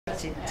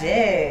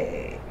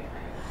today.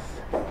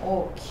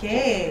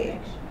 Okay.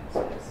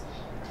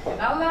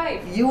 Now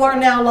live. You are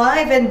now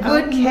live, and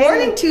good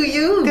morning to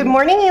you. Good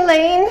morning,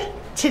 Elaine.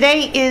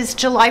 Today is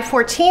July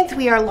 14th.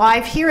 We are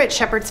live here at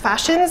Shepherd's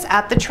Fashions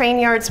at the Train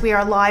Yards. We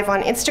are live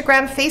on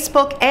Instagram,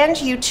 Facebook, and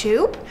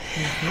YouTube.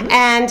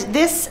 And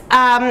this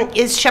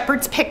is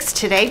Shepherd's Picks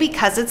today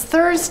because it's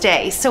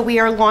Thursday. So we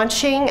are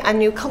launching a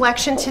new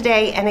collection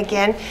today. And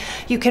again,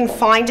 you can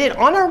find it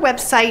on our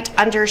website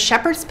under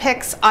Shepherd's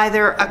Picks,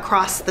 either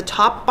across the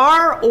top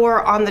bar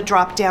or on the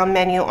drop-down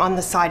menu on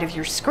the side of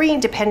your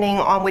screen, depending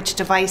on which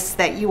device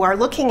that you are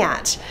looking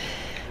at.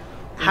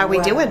 How are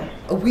we doing?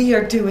 We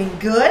are doing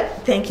good.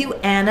 Thank you.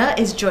 Anna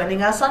is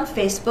joining us on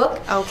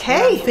Facebook.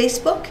 Okay. We're on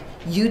Facebook,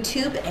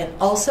 YouTube, and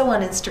also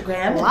on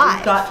Instagram. Live. And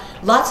we've got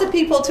lots of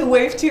people to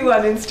wave to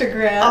on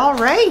Instagram. All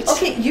right.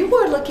 Okay, you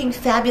are looking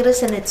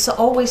fabulous, and it's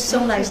always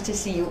so nice to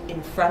see you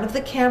in front of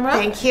the camera.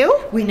 Thank you.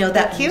 We know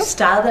that you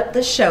styled up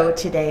the show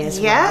today as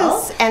well.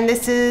 Yes, and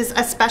this is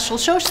a special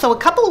show. So a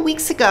couple of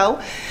weeks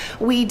ago,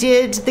 we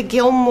did the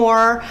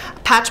Gilmore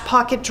patch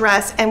pocket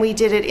dress, and we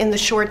did it in the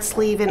short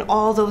sleeve in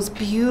all those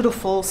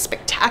beautiful,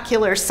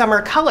 spectacular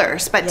summer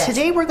colors. But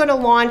today we're going to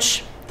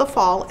launch the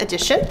fall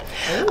edition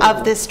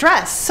of this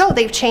dress. So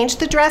they've changed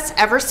the dress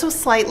ever so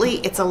slightly.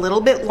 It's a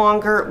little bit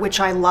longer, which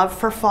I love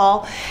for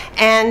fall,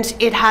 and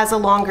it has a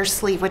longer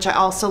sleeve, which I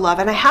also love.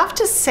 And I have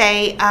to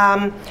say,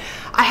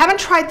 I haven't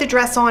tried the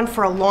dress on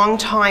for a long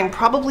time,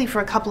 probably for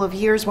a couple of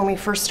years when we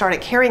first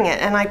started carrying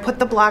it, and I put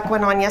the black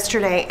one on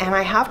yesterday, and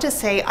I have to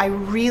say I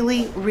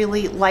really,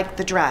 really like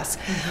the dress.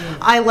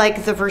 I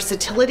like the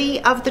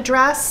versatility of the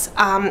dress,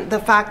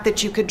 the fact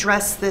that you could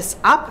dress this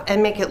up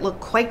and make it look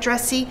quite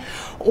dressy,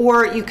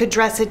 or you could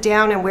dress it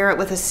down and wear it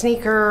with a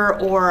sneaker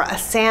or a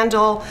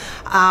sandal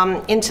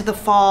into the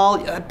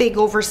fall, a big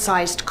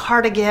oversized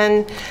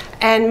cardigan,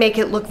 and make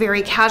it look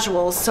very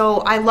casual. So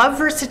I love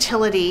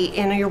versatility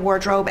in your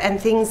wardrobe and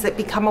things that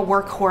become a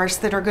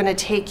workhorse that are gonna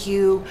take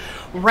you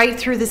right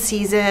through the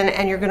season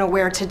and you're gonna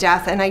wear to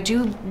death. And I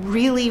do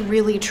really,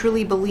 really,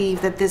 truly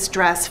believe that this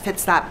dress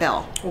fits that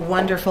bill.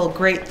 Wonderful,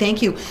 great,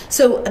 thank you.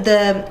 So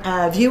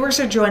the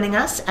viewers are joining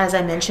us, as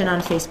I mentioned,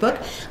 on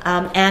Facebook.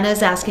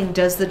 Anna's asking,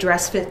 does the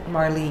dress fit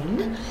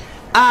Marlene?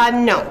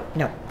 No.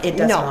 No, it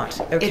does not.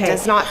 Okay. It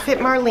does not fit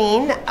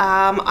Marlene.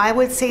 I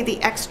would say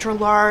the extra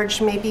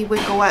large maybe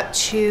would go up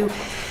to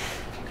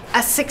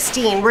a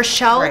 16.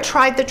 Rochelle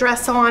tried the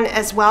dress on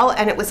as well,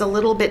 and it was a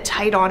little bit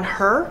tight on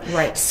her.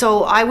 Right.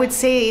 So I would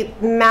say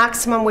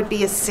maximum would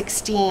be a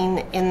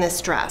 16 in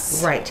this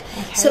dress. Right.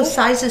 Okay. So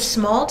sizes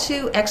small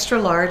to extra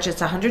large.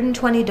 It's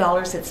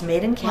 $120. It's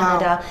made in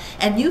Canada. Wow.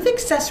 And you've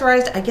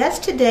accessorized, I guess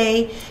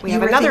today we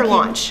have another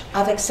launch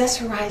of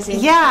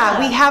accessorizing. Yeah,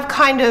 we have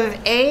kind of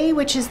A,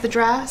 which is the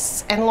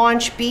dress, and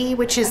launch B,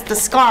 which is the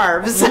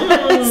scarves.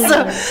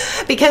 So,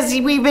 because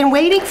we've been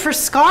waiting for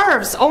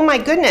scarves. Oh my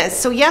goodness.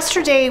 So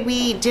yesterday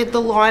we did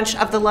the launch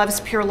of the Love's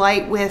Pure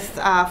Light with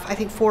I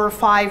think 4 or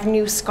 5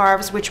 new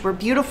scarves, which were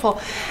beautiful,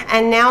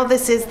 and now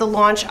this is the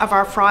launch of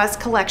our Froz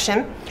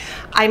collection.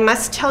 I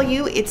must tell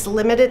you, it's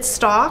limited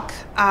stock,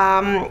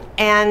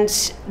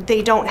 and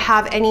they don't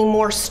have any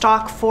more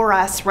stock for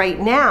us right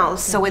now,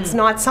 so it's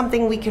not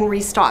something we can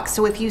restock.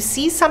 So if you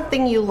see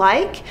something you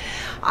like,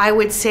 I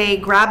would say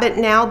grab it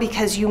now,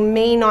 because you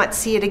may not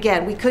see it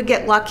again. We could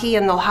get lucky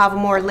and they'll have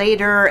more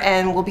later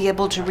and we'll be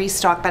able to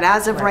restock, but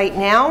as of right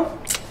now,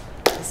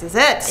 this is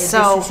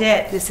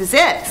it. This is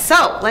it.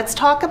 So let's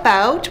talk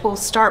about, we'll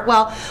start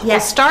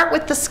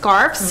with the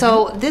scarf.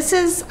 So this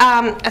is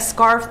a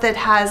scarf that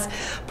has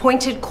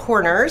pointed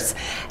corners,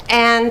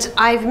 and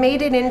I've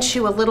made it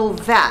into a little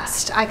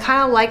vest. I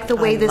kind of like the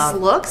way this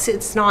looks.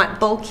 It's not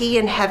bulky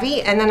and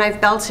heavy, and then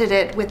I've belted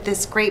it with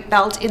this great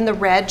belt in the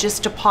red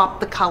just to pop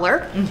the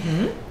color.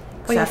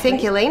 What do you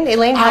think, Elaine?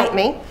 Elaine, help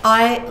me.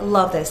 I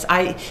love this.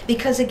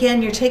 Because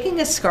again, you're taking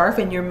a scarf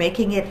and you're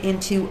making it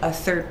into a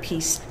third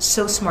piece.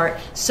 So smart,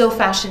 so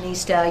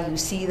fashionista. You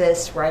see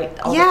this, right?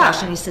 All the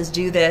fashionistas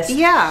do this.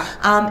 Yeah.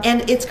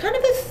 And it's kind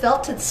of a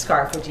felted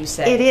scarf, would you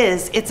say? It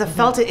is. It's a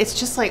felted. It's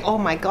just like, oh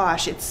my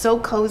gosh, it's so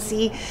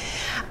cozy.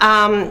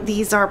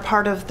 These are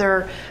part of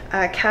their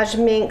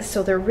cashmere,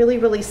 so they're really,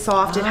 really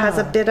soft. It has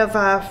a bit of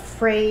a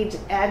frayed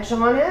edge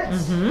on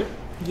it.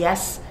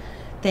 Yes.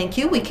 Thank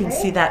you. We can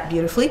see that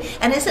beautifully.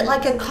 And is it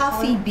like a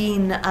coffee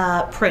bean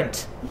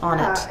print on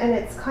it? And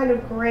it's kind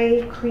of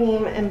gray,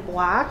 cream, and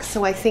black.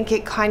 So I think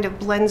it kind of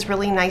blends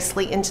really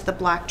nicely into the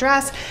black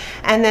dress.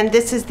 And then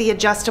this is the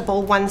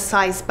adjustable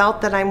one-size belt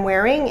that I'm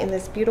wearing in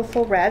this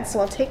beautiful red. So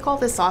I'll take all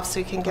this off so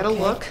you can get a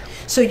look.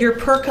 So you're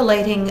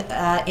percolating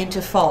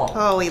into fall.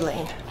 Oh,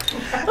 Elaine.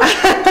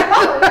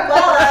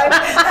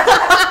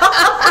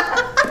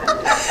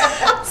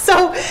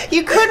 So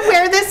you could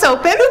wear this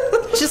open,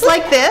 just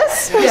like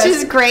this, which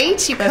is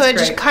great. You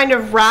could kind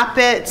of wrap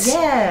it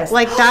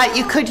like that.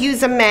 You could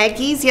use a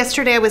Maggie's.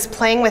 Yesterday I was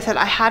playing with it.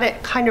 I had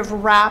it kind of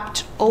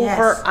wrapped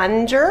over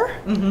under,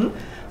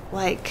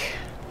 like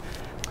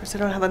course, I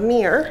don't have a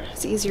mirror.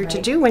 It's easier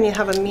to do when you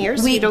have a mirror,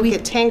 so We- you don't we-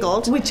 get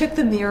tangled. We took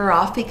the mirror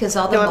off because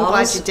all the No, I'm glad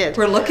models you did.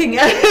 were looking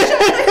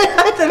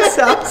at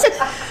themselves.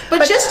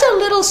 But just a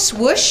little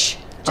swoosh.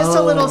 Just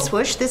a little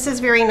swoosh. This is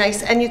very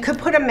nice. And you could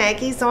put a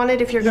Maggie's on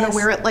it if you're going to Yes.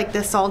 wear it like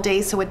this all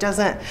day so it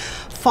doesn't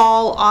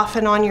fall off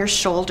and on your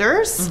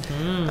shoulders.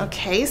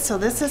 Okay, so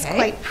this is Okay.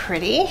 quite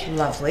pretty.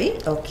 Lovely.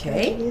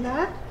 Okay. Do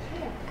that.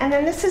 And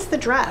then this is the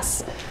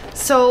dress.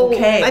 So,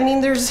 Okay. I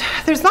mean, there's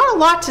not a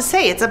lot to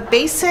say. It's a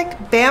basic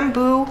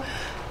bamboo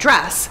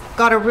dress.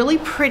 Got a really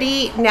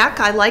pretty neck.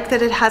 I like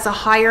that it has a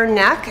higher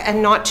neck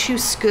and not too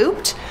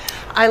scooped.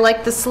 I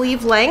like the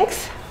sleeve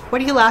length.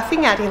 What are you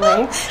laughing at,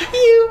 Elaine?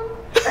 You.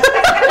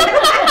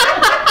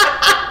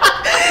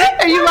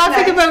 Are you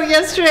laughing about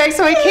yesterday?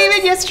 So I came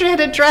in yesterday in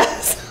a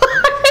dress.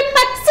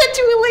 I said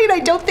to Elaine,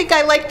 I don't think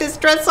I like this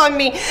dress on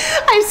me.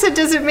 I said,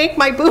 does it make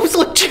my boobs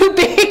look too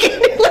big?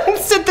 And Elaine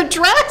said, the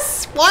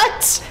dress?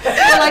 What?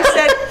 Well, I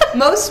said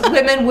most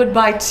women would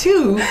buy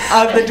two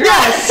of the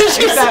dress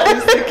if that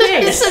was the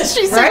case.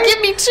 She said, right?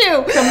 give me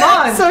two. Come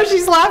on. So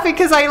she's laughing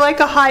because I like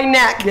a high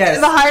neck. Yes.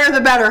 The higher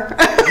the better.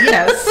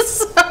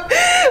 Yes.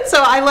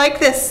 So I like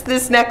this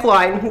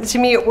neckline. To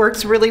me, it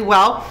works really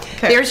well.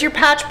 Okay. There's your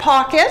patch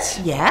pocket.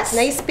 Yes.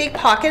 Nice big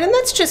pocket, and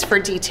that's just for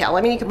detail.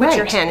 I mean, you can put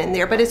your Right. hand in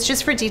there, but it's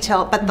just for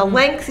detail. But the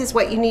length is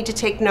what you need to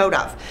take note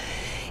of.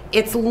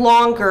 It's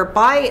longer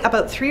by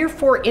about 3 or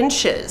 4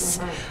 inches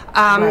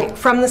Right.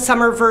 from the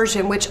summer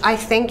version, which I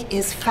think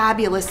is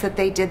fabulous that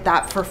they did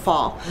that for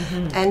fall.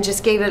 And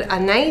just gave it a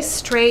nice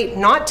straight,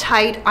 not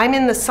tight. I'm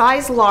in the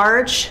size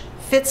large,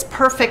 fits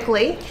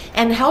perfectly.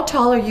 And how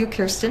tall are you,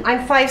 Kirsten?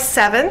 I'm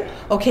 5'7".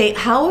 Okay,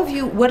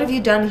 what have you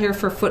done here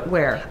for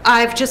footwear?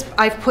 I've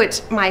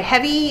put my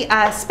heavy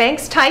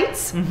Spanx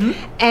tights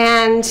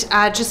and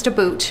just a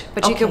boot,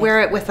 but you Okay. can wear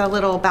it with a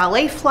little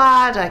ballet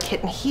flat, a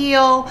kitten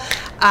heel.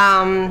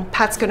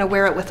 Pat's gonna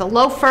wear it with a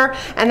loafer.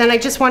 And then I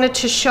just wanted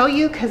to show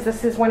you, because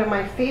this is one of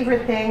my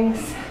favorite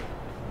things.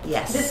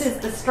 Yes. This is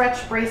the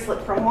stretch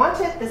bracelet from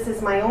Wanted. This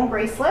is my own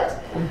bracelet,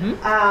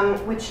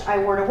 which I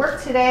wore to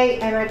work today,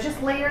 and I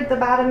just layered the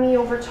Batami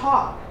over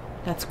top.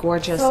 That's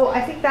gorgeous. So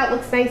I think that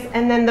looks nice.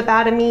 And then the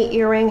Batami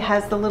earring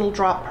has the little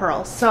drop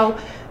pearls. So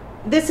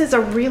this is a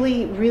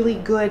really, really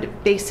good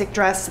basic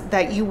dress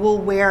that you will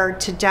wear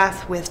to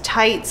death with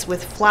tights,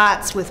 with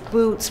flats, with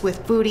boots,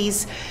 with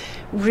booties.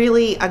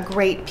 Really a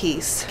great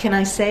piece. Can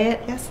I say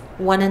it? Yes.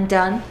 One and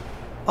done.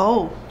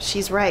 Oh,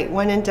 she's right.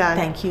 One and done.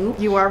 Thank you.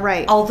 You are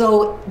right.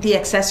 Although the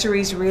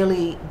accessories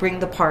really bring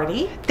the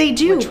party. They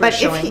do, which we're but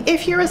showing.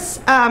 if you're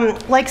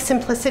like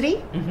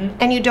simplicity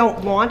and you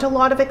don't want a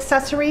lot of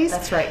accessories,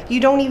 That's right.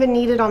 you don't even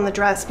need it on the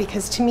dress,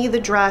 because to me the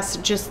dress,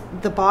 just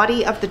the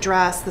body of the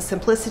dress, the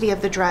simplicity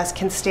of the dress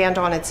can stand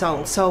on its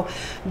own. So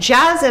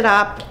jazz it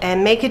up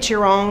and make it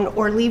your own,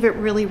 or leave it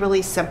really,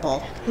 really simple.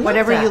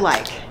 Whatever that. you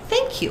like.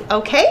 Thank you.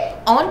 Okay?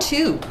 On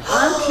to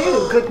On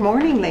to Good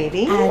morning,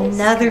 ladies.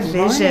 another Good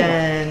morning.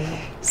 vision.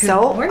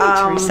 So, Good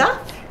morning, Teresa.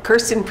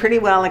 Kirsten pretty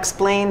well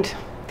explained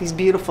these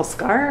beautiful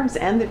scarves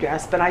and the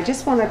dress, but I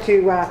just wanted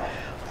to,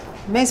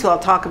 may as well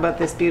talk about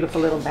this beautiful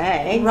little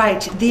bag.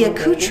 Right, the Ooh, Baby.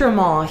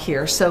 accoutrement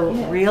here. So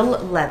real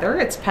leather.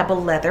 It's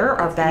pebble leather.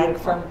 Our bag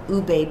beautiful. from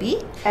Ooh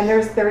Baby. And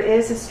there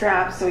is a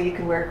strap so you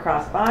can wear it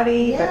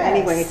crossbody, but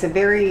anyway, Yes. it's a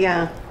very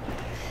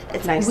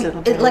It's nice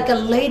little it's bag. like a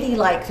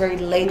ladylike, very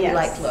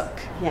ladylike Yes. look.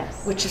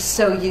 Yes. Which is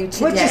so you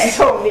today. Which is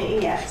so me,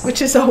 yes.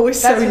 Which is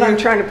always That's so what I'm you.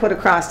 trying to put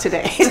across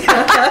today.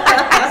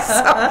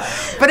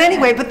 But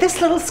anyway, but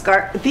this little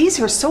scarf, these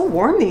are so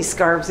warm, these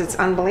scarves, it's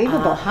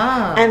unbelievable.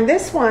 Uh-huh. And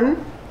this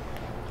one,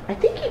 I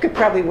think you could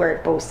probably wear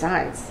it both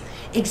sides.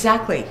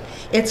 Exactly.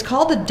 It's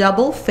called the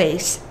double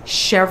face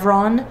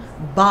chevron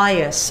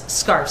bias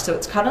scarf. So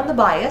it's cut on the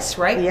bias,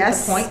 right? Yes.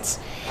 With the points.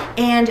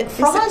 And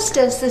Froz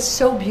does this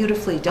so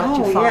beautifully, don't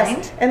you find?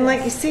 Yes. And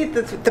like you see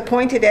the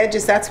pointed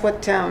edges, that's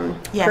what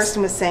Yes.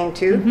 Kirsten was saying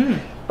too.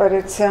 But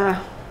it's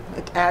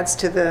it adds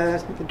to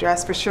the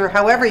dress for sure,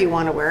 however you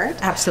want to wear it.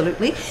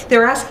 Absolutely.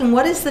 They're asking,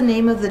 what is the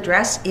name of the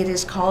dress? It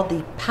is called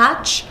the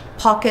Patch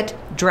Pocket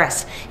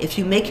Dress. If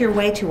you make your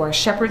way to our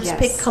Shepherd's Yes.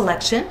 Pick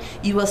collection,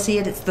 you will see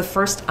it. It's the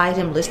first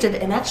item listed.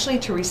 And actually,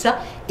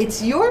 Teresa,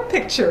 it's your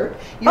picture.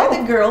 You're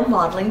the girl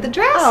modeling the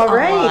dress. All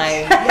online.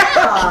 right.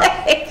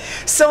 Yeah.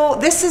 So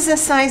this is a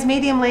size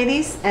medium,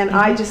 ladies, and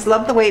I just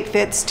love the way it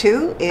fits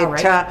too. It All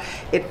right.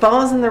 it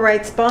falls in the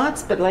right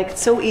spots, but like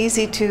it's so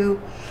easy to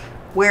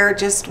wear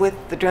just with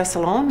the dress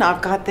alone. Now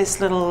I've got this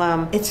little.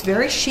 It's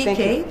very chic, Thank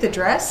you. eh? The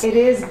dress. It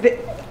is.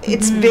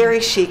 It's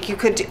very chic. You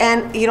could,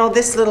 and you know,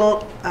 this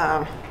little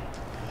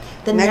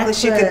The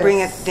necklace, you could bring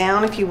it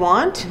down if you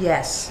want,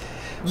 Yes.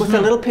 with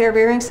a little pair of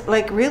earrings.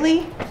 Like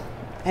really,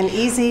 an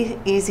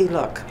easy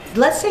look.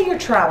 Let's say you're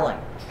traveling.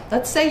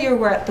 Let's say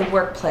you're at the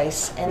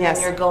workplace and Yes.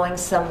 then you're going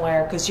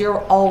somewhere because you're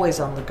always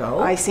on the go.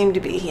 I seem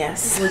to be,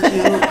 yes.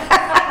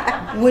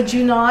 Would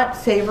you not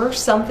favor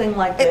something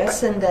like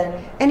this and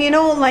then? And you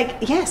know, like,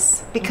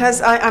 yes,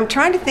 because I'm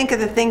trying to think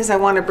of the things I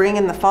want to bring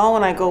in the fall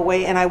when I go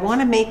away, and I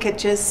want to make it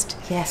just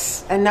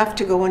Yes. enough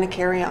to go in a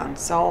carry-on.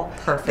 So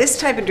Perfect. this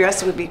type of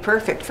dress would be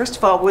perfect. First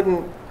of all, it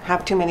wouldn't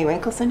have too many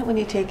wrinkles in it when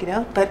you take it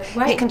out. But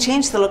you Right. can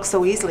change the look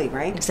so easily,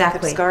 right? Exactly.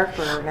 With a scarf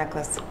or a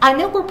necklace. I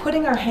know we're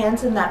putting our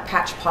hands in that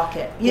patch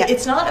pocket. Yeah.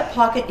 It's not a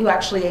pocket you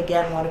actually,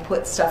 again, want to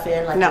put stuff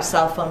in, like No. your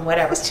cell phone,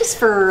 whatever. It's just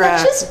for But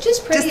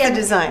just pretty. just the and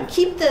design.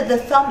 Keep the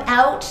thumb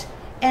out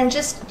and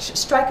just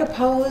strike a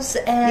pose,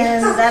 and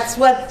Yes. that's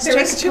what there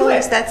Strike is a to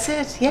pose, it. that's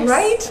it. Yes.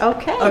 Right?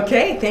 Okay.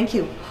 Okay, thank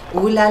you. Oh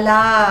là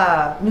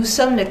là, nous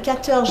sommes le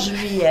 14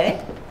 juillet.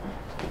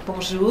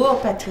 Bonjour,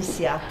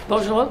 Patricia.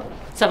 Bonjour,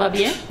 ça va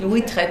bien?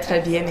 Oui, très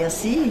très bien,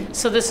 merci.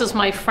 So this is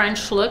my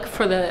French look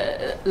for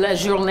la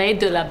journée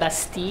de la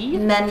Bastille.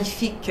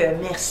 Magnifique,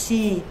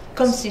 merci.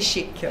 Comme c'est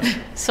chic.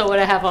 So what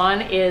I have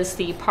on is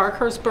the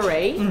Parkhurst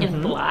beret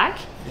in black.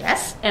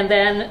 Yes. And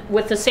then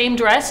with the same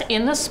dress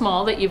in the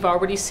small that you've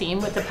already seen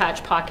with the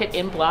patch pocket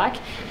in black.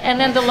 And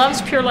then the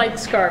Love's Pure Light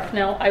scarf.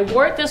 Now I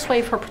wore it this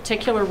way for a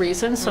particular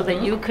reason so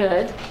that you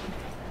could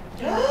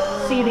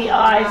see the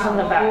eyes in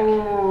the back.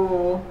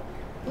 Oh,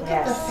 Look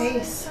at the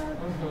face.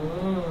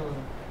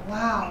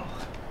 Wow.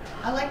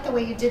 I like the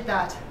way you did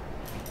that.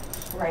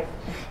 right.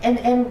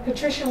 And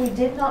Patricia, we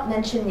did not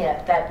mention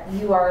yet that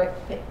you are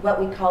what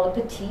we call a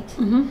petite,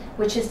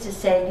 which is to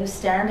say you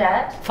stand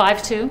at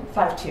 5'2".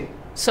 5'2".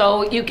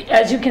 So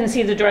as you can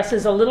see, the dress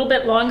is a little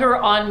bit longer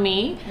on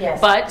me, Yes.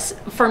 but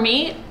for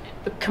me,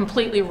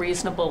 completely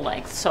reasonable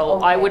length.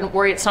 So I Okay. wouldn't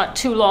worry. It's not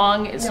too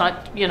long. It's No.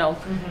 not,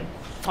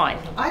 fine.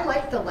 I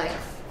like the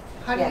length.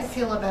 How do you Yes.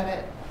 feel about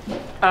it?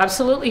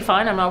 Absolutely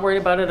fine. I'm not worried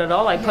about it at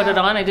all. I put it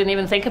Yeah. on. I didn't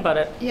even think about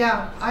it.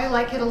 Yeah, I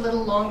like it a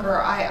little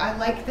longer. I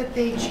like that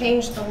they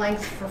changed the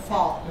length for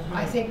fall.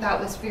 I think that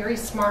was very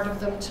smart of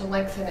them to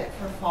lengthen it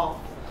for fall.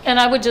 And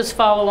I would just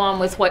follow on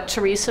with what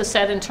Teresa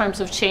said in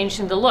terms of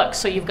changing the look.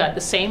 So you've got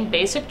the same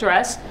basic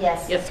dress.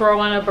 Yes. You throw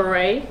on a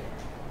beret,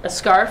 a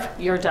scarf,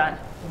 you're done.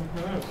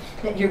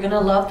 You're going to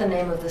love the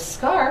name of the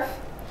scarf.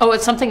 Oh,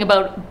 it's something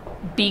about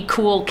Be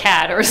Cool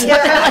Cat or something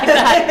like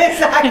that.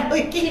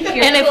 Exactly.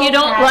 And if you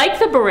don't like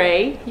the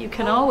beret, you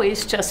can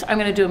always just, I'm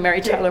going to do a Mary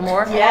Tyler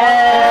Moore.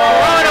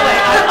 Yes. Throw it away.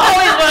 I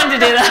always wanted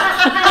to do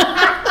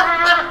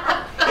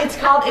that. It's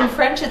called, in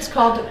French, it's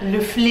called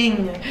le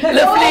fling.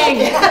 Le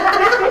fling.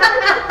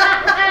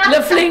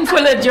 Le fling pour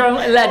de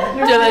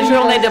la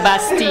journée de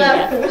Bastille.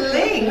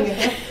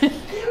 Fling.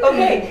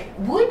 Okay,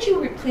 would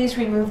you please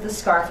remove the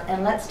scarf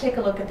and let's take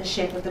a look at the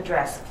shape of the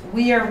dress.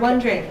 We are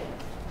wondering,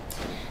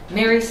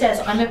 Mary says,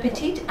 I'm a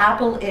petite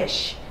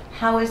apple-ish.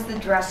 How is the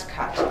dress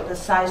cut? The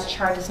size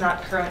chart is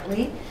not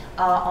currently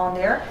on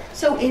there.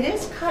 So it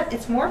is cut,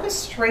 it's more of a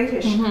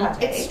straightish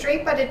cut. It's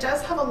straight, but it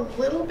does have a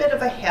little bit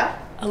of a hip.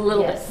 A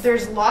little Yes. bit.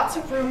 There's lots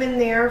of room in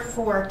there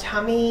for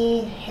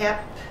tummy, hip,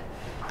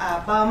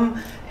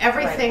 bum,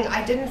 everything.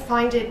 I didn't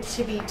find it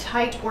to be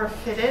tight or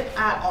fitted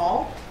at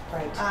all.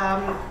 Right.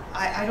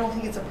 I don't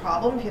think it's a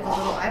problem. If you have a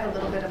little, I have a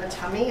little bit of a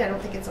tummy. I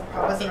don't think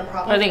wasn't a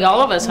problem. I think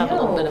all of us have a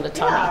little No. bit of a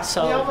tummy, Yeah.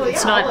 so Yeah, well,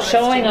 it's yeah, all not of us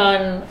showing do.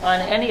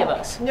 on any of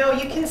us. No,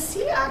 you can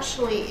see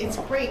actually, it's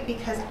great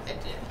because,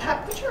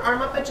 Pat, put your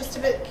arm up just a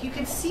bit. You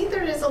can see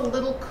there is a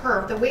little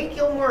curve. The way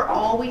Gilmore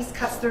always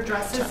cuts their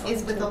dresses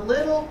is with a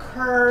little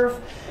curve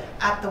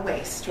at the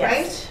waist, Yes,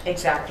 right?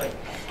 exactly.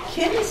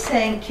 Kim is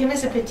saying, Kim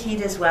is a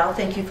petite as well.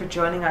 Thank you for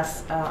joining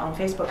us on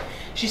Facebook.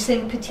 She's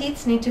saying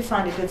petites need to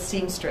find a good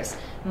seamstress.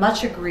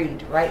 Much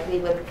agreed, right? We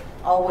would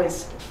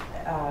always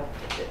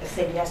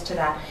say yes to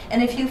that.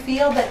 And if you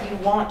feel that you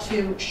want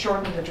to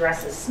shorten the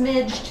dress a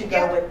smidge to go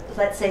Yeah. with,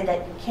 let's say that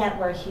you can't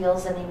wear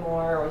heels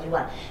anymore, or you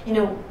want,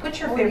 put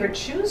your favorite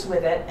shoes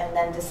with it and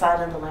then decide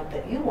on the length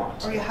that you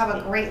want. Or you have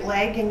a great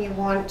leg and you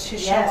want to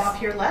show Yes.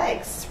 off your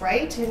legs,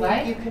 right? And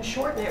Right. you can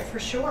shorten it for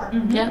sure.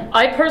 Yeah,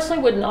 I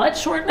personally would not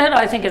shorten it.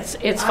 I think it's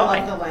I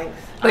fine. love the length.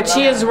 But I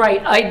she love is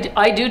right.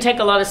 I do take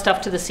a lot of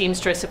stuff to the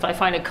seamstress. If I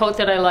find a coat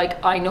that I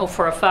like, I know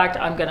for a fact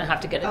I'm going to have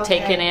to get it Okay.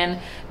 taken in.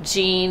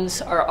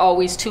 Jeans are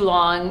always too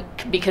long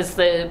because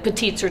the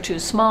petites are too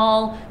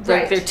small.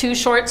 Right. They're too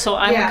short. So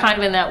I'm Yeah. kind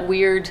of in that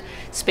weird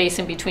space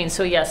in between.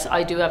 So yes,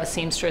 I do have a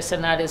seamstress,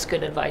 and that is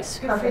good advice.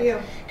 Good for you.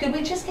 Could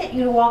we just get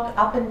you to walk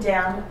up and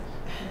down,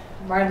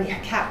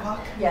 Marlene? Catwalk.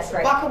 Yes,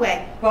 right. Walk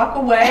away. Walk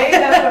away.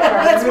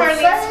 That's That's what Marlene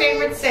Marlene's would say.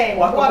 favorite saying.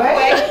 Walk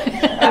away.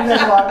 And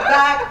then walk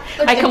back.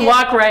 I can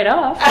walk right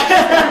off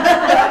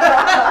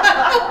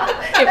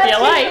if you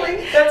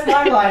like. That's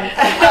my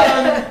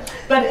line.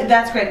 But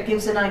that's great. It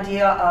gives an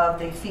idea of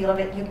the feel of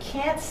it. You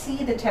can't see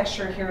the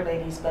texture here,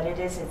 ladies, but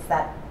it's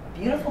that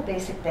beautiful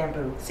basic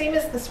bamboo. Same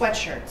as the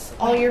sweatshirts.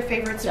 All your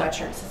favorite Yeah.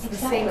 sweatshirts. It's the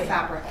Exactly. same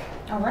fabric.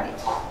 All right.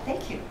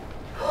 Thank you.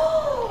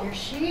 Here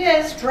she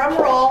is. Drum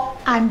roll.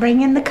 I'm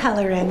bringing the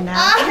color in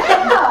now.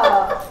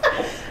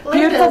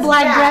 Beautiful Linda's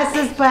black back.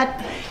 dresses, but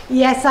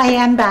yes, I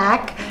am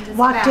back.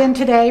 Walked in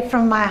today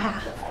from my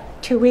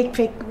 2-week,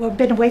 we've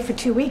been away for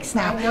 2 weeks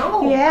now. I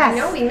know. Yes. I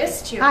know. We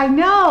missed you. I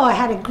know. I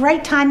had a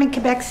great time in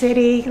Quebec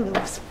City. It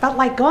felt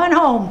like going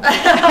home. Oh,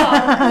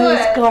 It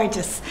was good.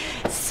 gorgeous.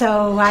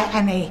 So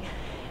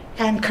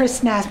and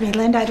Kirsten asked me,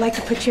 Linda, I'd like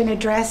to put you in a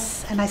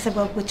dress. And I said,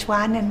 well, which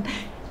one?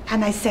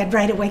 And I said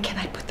right away, can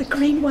I put the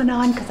green one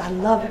on? Because I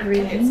love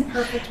green. It's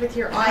perfect with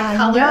your eye I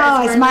color,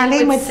 know, as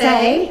Marlene would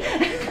say.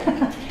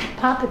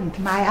 pop it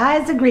into my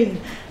eyes are green.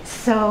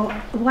 So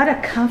what a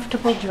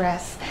comfortable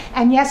dress.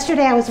 And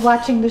yesterday I was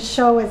watching the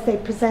show as they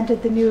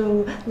presented the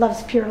new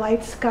Love's Pure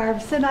Light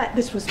scarves, and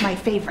this was my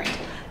favorite.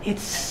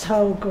 It's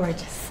so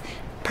gorgeous.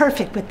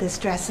 Perfect with this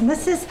dress. And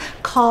this is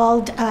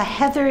called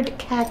Heathered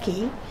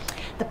Khaki,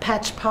 the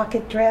patch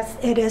pocket dress.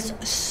 It is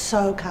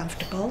so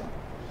comfortable.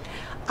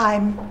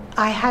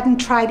 I hadn't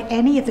tried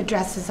any of the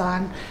dresses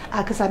on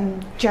because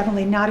I'm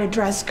generally not a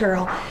dress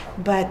girl,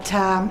 but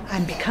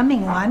I'm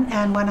becoming one.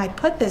 And when I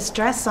put this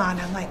dress on,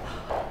 I'm like,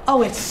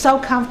 oh, it's so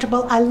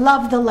comfortable. I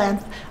love the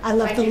length. I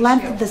love the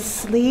length of the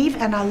sleeve,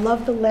 and I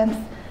love the length,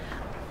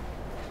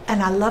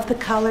 and I love the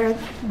color,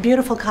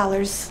 beautiful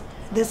colors.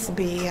 This will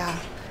be a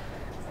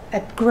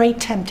great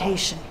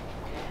temptation.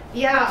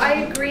 Yeah, I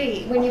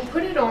agree. When you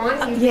put it on,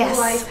 you Yes.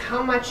 realize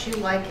how much you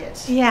like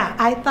it. Yeah,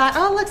 I thought,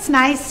 oh, it looks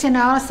nice, you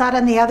know, I saw it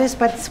on the others,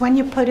 but it's when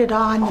you put it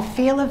on, the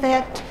feel of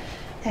it,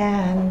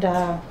 and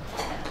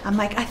I'm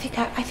like, I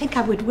think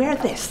I would wear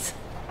this.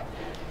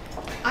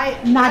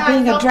 Not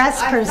being a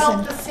dress person. I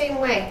felt the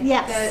same way.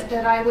 Yes.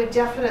 That I would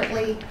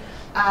definitely,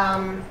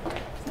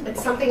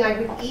 it's something I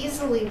would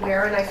easily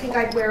wear, and I think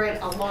I'd wear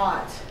it a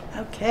lot.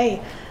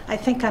 Okay, I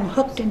think I'm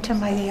hooked into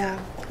my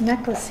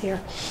necklace here.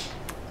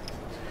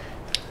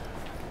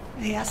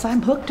 Yes,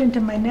 I'm hooked into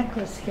my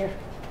necklace here.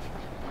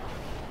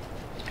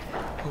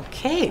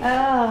 Okay.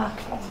 Ah,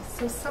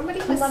 So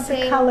somebody I was love the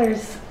saying,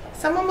 colors.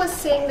 someone was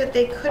saying that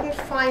they couldn't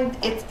find,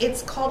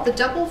 it's called the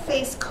Double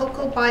Face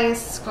Cocoa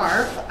Bias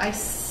Scarf. I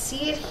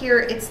see it here.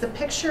 It's the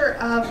picture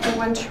of the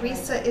one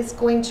Teresa is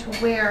going to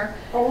wear.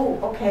 Oh,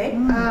 okay.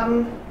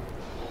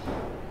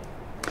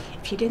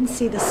 If you didn't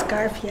see the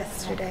scarf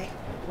yesterday,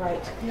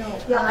 Right. No.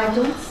 Yeah, I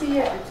don't see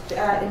it.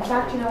 In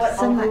fact, you know what?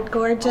 isn't that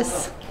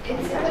gorgeous?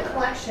 It's in the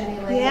collection,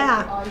 Elaine.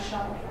 Yeah. On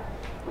shop.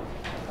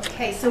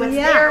 Okay, so it's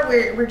Yeah.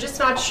 there. We're just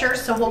not sure,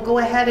 so we'll go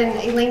ahead and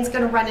Elaine's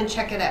going to run and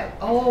check it out.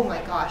 Oh my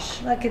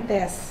gosh, Look at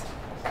this.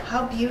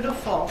 how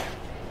beautiful.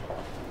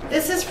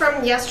 This is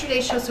from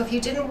yesterday's show, so if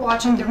you didn't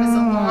watch it, there was a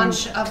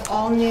launch of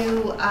all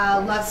new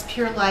Love's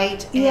Pure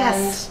Light. And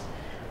Yes.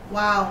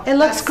 wow. It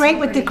looks that's great so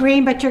with the pretty.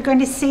 green, but you're going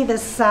to see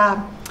this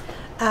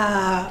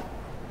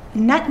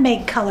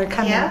nutmeg color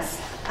coming Yes.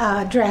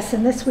 dress,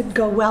 and this would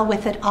go well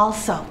with it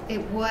also.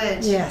 It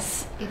would.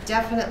 Yes. It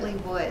definitely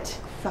would.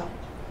 So,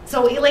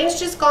 So Elaine's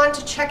just gone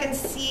to check and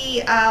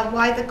see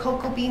why the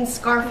cocoa bean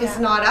scarf is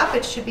not up.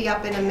 It should be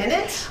up in a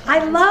minute. I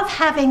love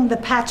having the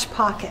patch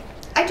pocket.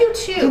 I do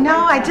too. You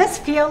know, I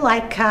just feel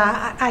like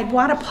I'd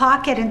want a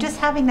pocket, and just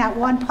having that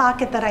one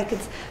pocket that I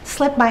could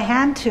slip my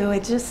hand to,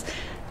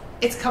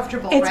 It's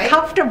comfortable, it's right?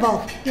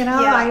 comfortable. You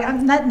know, Yeah.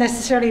 I'm not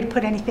necessarily to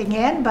put anything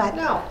in, but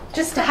No,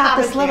 just to have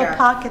this it little there.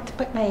 pocket to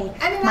put my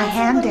And it my adds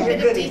hand a little in.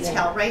 bit of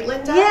detail, right,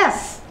 Linda?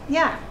 Yes,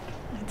 yeah,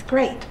 it's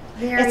great.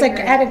 Very, It's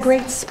very at a nice.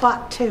 great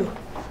spot too.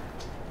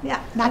 Yeah,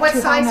 not What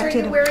too high, size not are too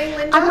you low. wearing,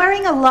 Linda? I'm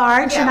wearing a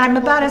large, Yeah, and I'm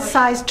we'll about a look.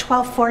 size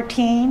 12,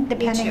 14,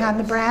 depending too. on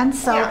the brand.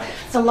 So Yeah,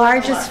 the so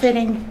large large. is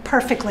fitting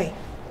perfectly,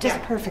 just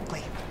Yeah.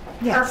 perfectly.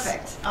 Yes.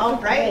 Perfect. All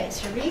right,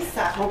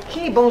 Teresa.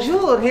 Okay,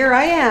 bonjour, here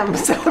I am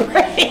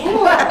celebrating.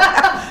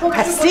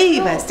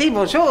 Merci,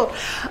 bonjour.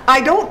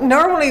 I don't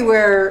normally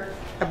wear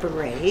a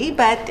beret,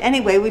 but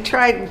anyway, we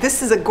tried,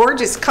 this is a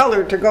gorgeous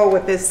color to go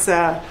with this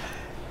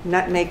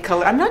nutmeg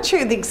color. I'm not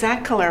sure the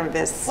exact color of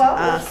this.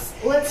 Well,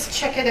 let's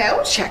check it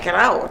out. Check it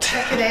out.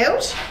 Check it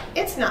out.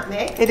 It's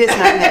nutmeg. It is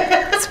nutmeg.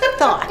 That's what I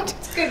thought.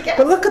 It's a good guess.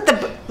 But look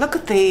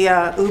at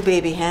the Ooh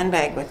Baby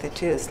handbag with it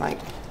too. It's like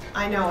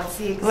It's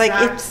the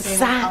exact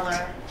same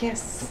color.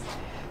 Yes.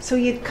 So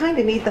you kind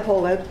of need the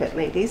whole outfit,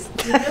 ladies.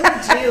 You really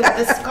do.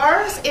 The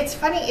scarves, it's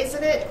funny,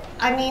 isn't it?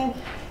 I mean,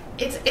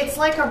 it's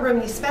like a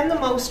room. You spend the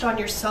most on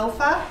your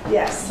sofa.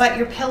 Yes. But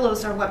your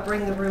pillows are what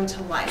bring the room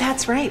to life.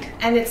 That's right.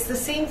 And it's the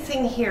same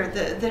thing here.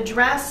 The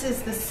dress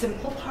is the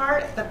simple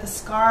part, but the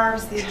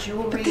scarves, the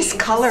jewelry. But this it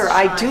color, just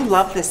I do shines.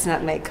 love this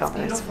nutmeg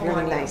color. It's beautiful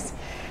really on you. nice.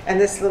 And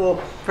this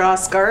little bra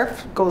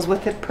scarf goes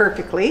with it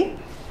perfectly.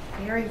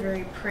 Very,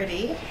 very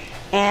pretty.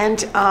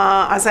 And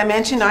as I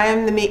mentioned, I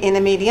am in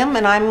a medium,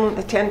 and I'm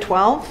a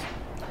 10-12.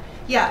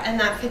 Yeah, and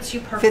that fits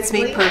you perfectly. Fits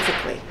me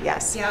perfectly,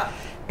 yes. Yeah.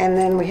 And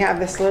then we have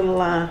this little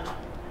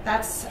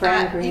That's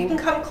Fran green. You can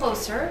come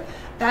closer.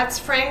 That's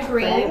Fran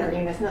green.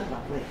 Isn't it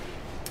lovely?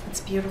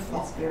 It's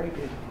beautiful. It's very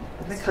beautiful.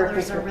 The It's colors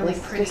perfect are with really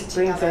this. pretty Just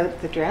brings together.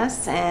 out the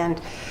dress,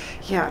 and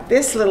yeah,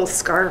 this little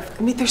scarf.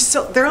 I mean,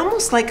 they're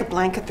almost like a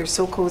blanket. They're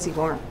so cozy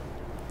warm.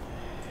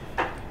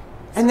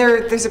 And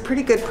there's a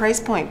pretty good price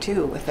point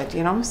too with it,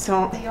 you know.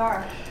 So They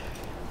are.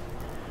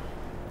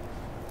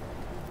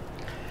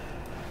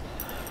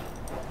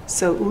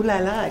 ooh la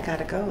la, I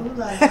gotta go. Ooh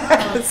la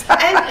la.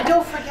 And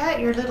don't forget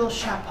your little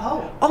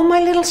chapeau. Oh,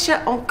 my little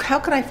oh, how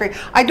could I forget?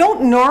 I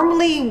don't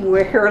normally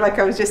wear, like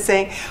I was just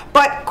saying,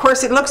 but of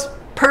course it looks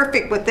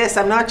perfect with this.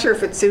 I'm not sure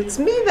if it suits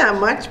me that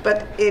much,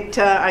 but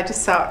I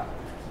just thought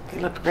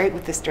it looked great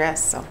with this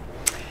dress. So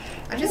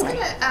I'm just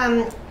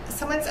gonna.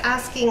 Someone's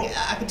asking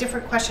a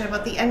different question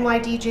about the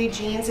NYDJ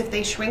jeans. If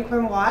they shrink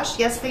when washed,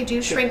 yes, they do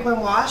shrink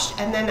when washed,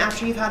 and then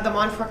after you've had them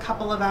on for a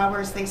couple of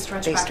hours, they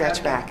stretch they back. stretch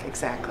out. back,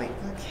 exactly.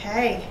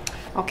 Okay.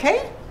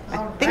 Okay. I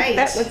All think that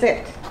right. was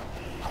it.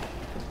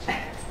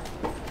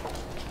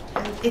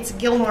 It's a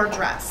Gilmore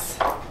dress.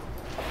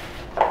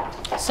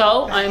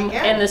 So I'm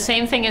again. in the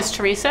same thing as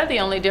Teresa. The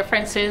only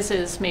difference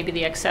is maybe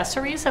the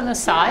accessories and the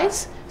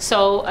size.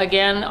 So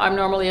again, I'm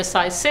normally a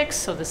size 6,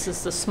 so this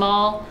is the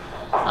small,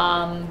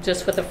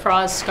 just with a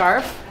froze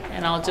scarf.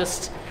 And I'll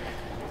just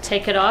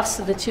take it off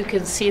so that you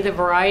can see the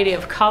variety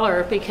of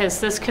color, because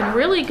this can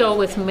really go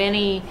with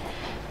many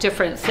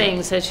different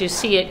things. As you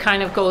see, it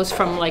kind of goes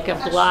from like a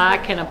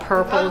black and a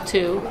purple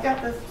to... We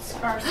got the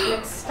scarves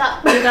mixed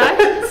up. Did I?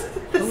 This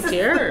Oh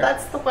dear.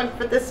 That's the one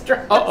for this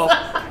dress. Uh-oh.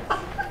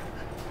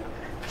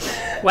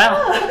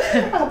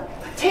 Well,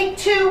 Take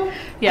 2.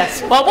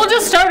 yes. Well, we'll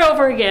just start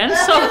over again.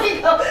 There So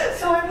we go.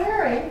 So I'm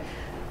wearing.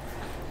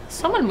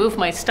 someone moved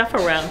my stuff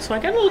around, so I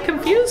got a little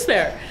confused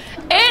there.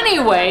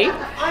 Anyway,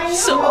 I know.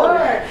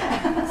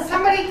 so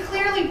Somebody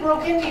clearly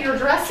broke into your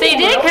dressing they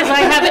did, room. because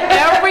I have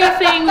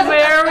everything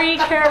very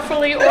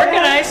carefully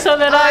organized so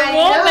that I I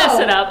won't mess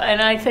know. it up.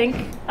 And I think,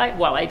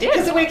 I did.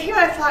 Because when it came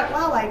out, I thought,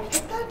 wow,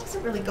 that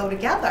doesn't really go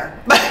together.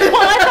 Well,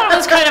 I thought it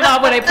was kind of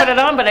odd when I put it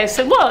on, but I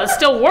said, well, it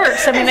still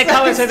works. I mean, the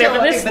colors are there,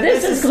 but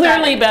this is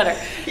clearly better.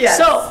 Yes.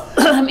 So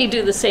let me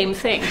do the same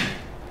thing.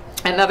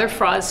 Another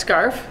froze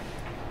scarf,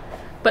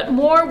 but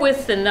more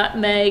with the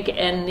nutmeg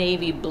and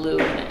navy blue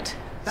in it.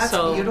 That's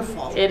So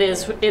beautiful. It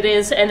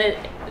is, and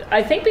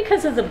I think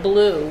because of the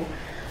blue,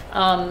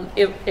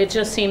 it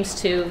just seems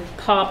to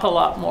pop a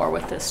lot more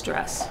with this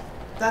dress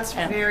That's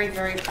And- very,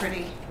 very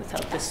pretty.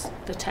 without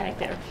the tag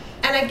there.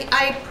 And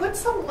I put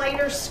some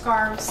lighter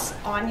scarves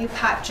on you,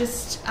 Pat,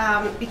 just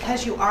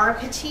because you are a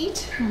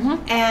petite.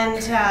 And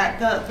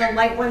the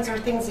light ones are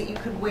things that you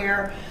could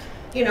wear,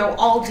 you know,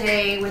 all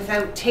day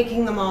without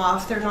taking them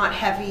off. They're not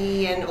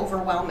heavy and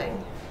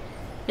overwhelming.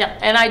 Yeah,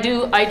 and I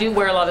do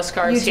wear a lot of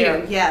scarves You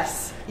here. do,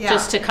 yes. Yeah.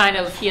 Just to kind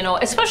of, you know,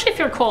 especially if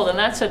you're cold, and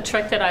that's a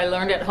trick that I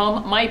learned at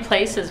home. My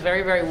place is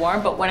very, very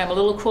warm, but when I'm a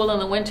little cool in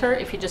the winter,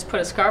 if you just put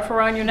a scarf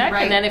around your neck,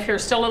 Right. and then if you're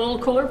still a little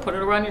cooler, put it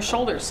around your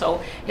shoulders.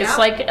 So it's Yeah.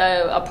 like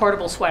a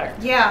portable sweater.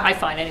 Yeah. I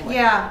find anyway.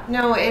 Yeah,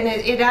 no, and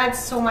it adds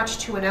so much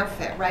to an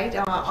outfit, right?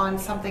 On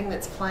something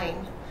that's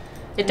plain.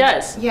 It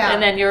does. Yeah.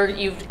 And then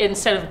you've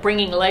instead of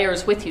bringing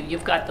layers with you,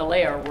 you've got the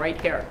layer right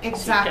here. So you can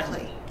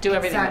Exactly. do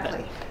everything exactly.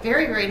 with it.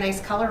 Very, very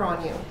nice color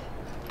on you.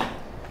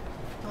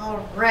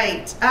 All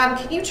right.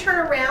 Can you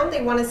turn around?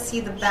 They want to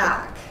see the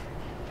back.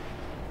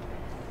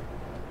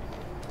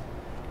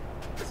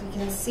 So you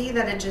can see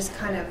that it just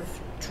kind of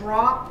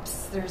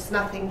drops. There's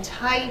nothing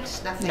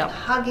tight, nothing No.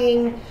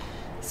 hugging.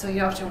 So you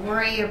don't have to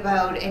worry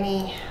about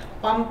any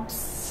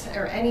bumps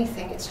or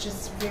anything. It's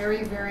just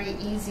very, very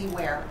easy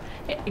wear.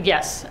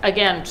 Yes.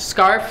 Again,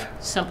 scarf,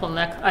 simple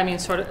neck. I mean,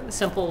 sort of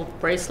simple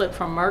bracelet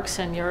from Merck's,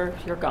 and you're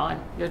gone.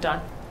 You're done.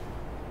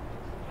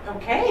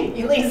 Okay.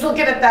 Elaine's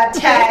looking at that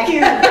tag.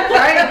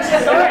 Right.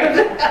 Sorry.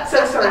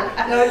 So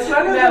sorry. No, it's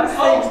one of those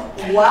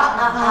things.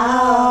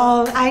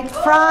 Wow. Oh,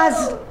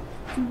 Froz,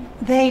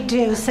 they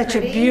do such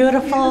a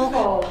beautiful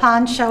Beautiful.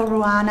 poncho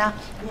Ruana.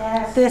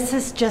 Yes. This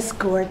is just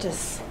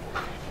gorgeous.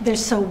 They're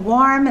so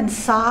warm and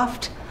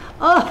soft.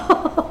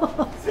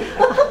 Oh.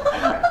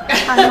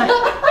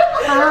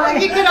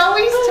 You can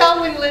always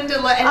tell when Linda,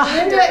 and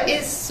Linda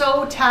is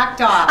so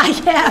tacked off. I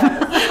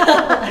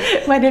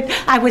am.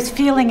 I was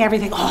feeling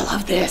everything. Oh, I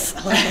love this. I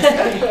love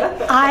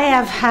this. I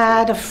have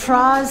had a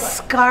Froz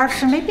scarf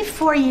for maybe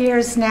 4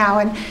 years now,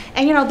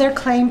 and you know their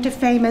claim to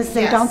fame is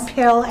they Yes. don't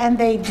pill, and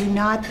they do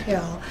not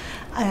pill.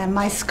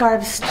 My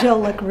scarves still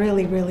look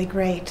really, really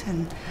great,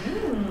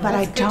 but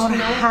I good to don't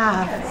know.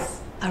 have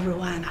a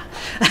Ruana.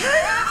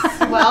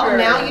 Well,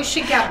 now you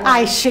should get one.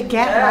 I should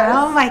get one.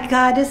 Oh my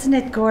God, isn't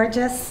it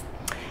gorgeous?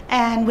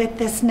 And with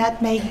this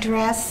nutmeg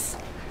dress,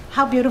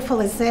 how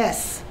beautiful is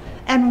this?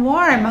 And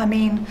warm, I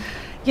mean,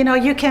 you know,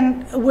 you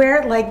can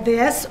wear it like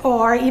this,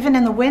 or even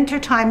in the winter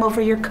time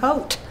over your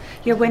coat.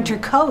 Your winter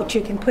coat,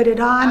 you can put it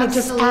on. It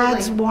just Absolutely.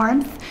 adds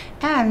warmth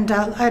and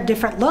a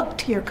different look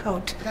to your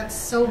coat. That's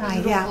so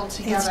beautiful Yeah,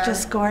 together. it's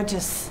just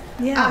gorgeous.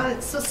 Yeah.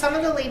 So some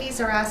of the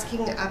ladies are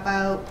asking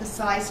about the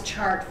size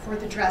chart for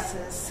the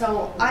dresses.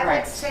 So I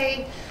would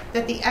say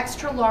that the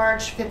extra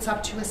large fits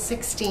up to a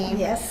 16.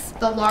 Yes.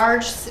 The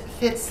large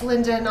fits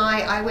Linda and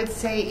I would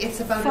say it's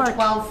about a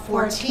 12,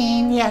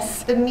 14.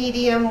 Yes. The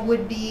medium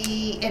would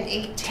be an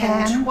 8,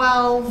 10, 10.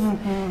 12.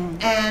 Mm-hmm.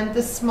 And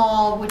the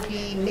small would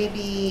be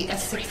maybe a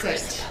 6,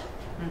 8.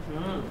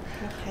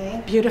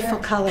 Okay. Beautiful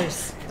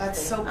colors.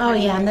 That's so pretty. Oh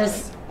yeah, and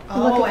there's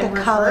look at and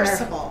the color.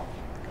 reversible.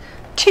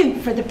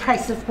 2 for the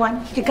price of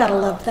 1. You gotta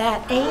love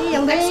that. Hey, The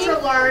Elaine. extra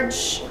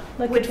large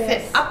Look would at fit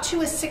this. up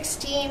to a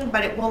 16,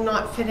 but it will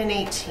not fit an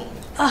 18.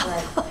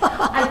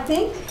 I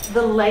think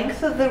the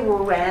length of the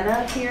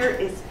Ruana here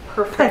is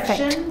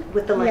perfection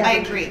with the length I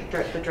of agree.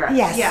 the dress.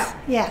 Yes. Yeah.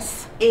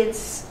 Yes.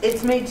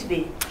 It's made to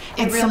be.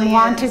 And It some really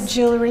wanted is.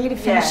 jewelry to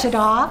finish Yes. it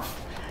off.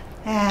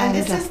 And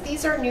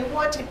these are new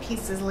wanted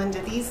pieces, Linda.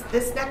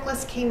 This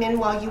necklace came in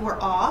while you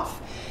were off,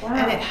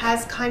 and it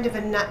has kind of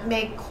a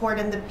nutmeg cord,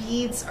 and the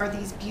beads are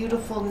these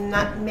beautiful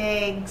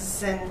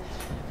nutmegs, and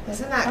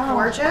isn't that Oh.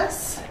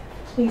 gorgeous?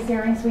 These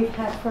earrings we've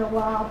had for a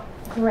while.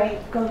 great.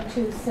 Go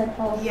to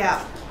simple.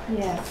 Yeah,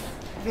 Yes.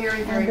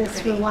 very, And very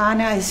this pretty.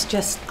 Ruana is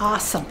just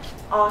awesome.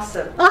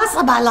 Awesome.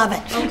 Awesome, I love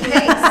it.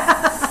 Okay,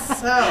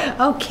 so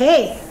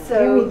Okay,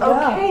 here we So, go.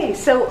 okay,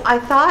 so I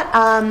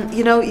thought,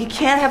 you know, you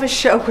can't have a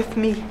show with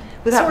me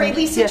without. sorry,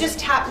 Lisa Yes. just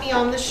tapped me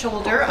on the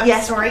shoulder. I'm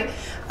Yes. sorry.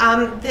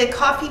 The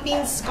coffee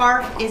bean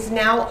scarf is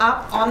now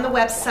up on the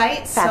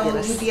website,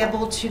 Fabulous. so you'll be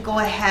able to go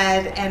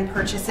ahead and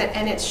purchase it,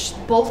 and it's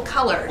both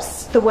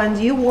colors. The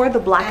ones you wore, the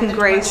black and the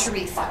gray. one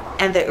Teresa.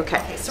 And the, okay.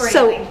 Okay, sorry,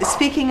 So Eileen.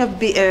 speaking of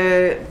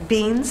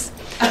beans,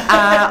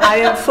 I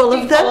am full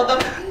of them. Full of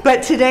them.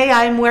 But today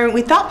I'm wearing.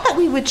 We thought that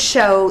we would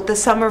show the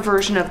summer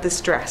version of this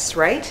dress,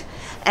 right?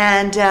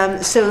 And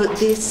so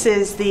this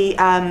is the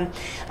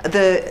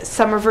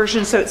summer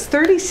version. So it's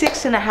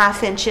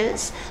 36.5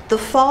 inches. The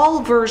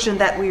fall version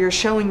that we are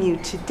showing you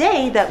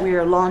today, that we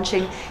are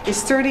launching,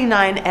 is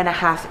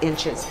 39.5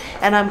 inches.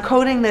 And I'm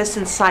coding this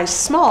in size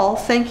small.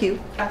 Thank you.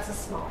 That's a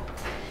small.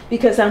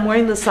 Because I'm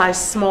wearing the size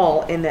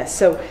small in this.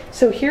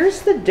 So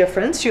here's the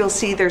difference. You'll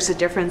see there's a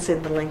difference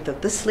in the length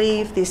of the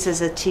sleeve. This is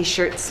a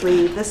t-shirt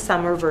sleeve, the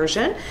summer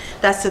version.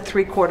 That's a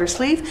 3/4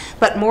 sleeve.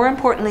 But more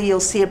importantly, you'll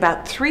see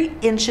about 3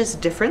 inches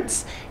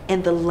difference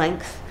in the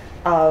length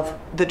of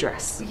the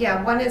dress.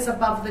 Yeah, one is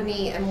above the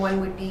knee and one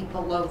would be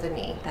below the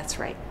knee. That's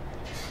right.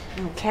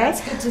 Okay,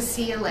 That's good to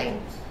see, Elaine.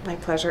 my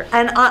pleasure.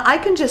 And I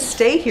can just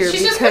stay here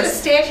She's just going to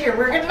stand here.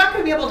 We're not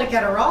going to be able to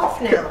get her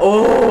off now.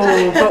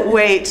 Oh, but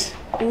wait.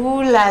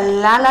 Ooh la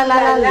la la la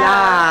la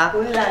la.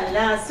 Ooh la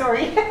la,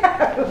 sorry.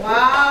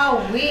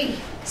 Wow,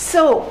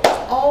 So,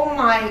 oh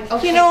my.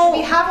 Okay, You know- can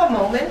we have a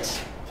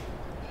moment?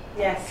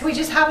 yes. Can we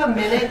just have a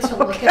minute to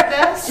look at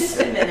this? Just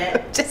a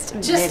minute.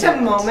 Just a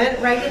moment,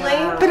 right,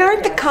 Elaine? But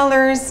aren't the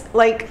colors,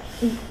 like,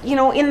 you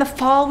know, in the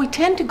fall we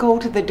tend to go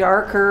to the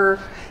darker.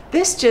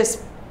 This just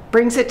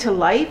brings it to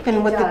life.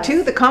 And with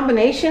the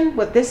combination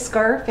with this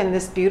scarf and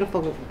this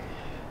beautiful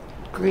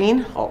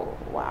green, oh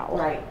wow.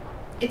 Right.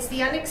 It's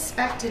the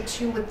unexpected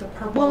too with the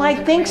purple. Well, and I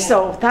the think green.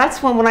 so.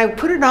 That's when I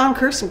put it on,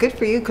 Kirsten, good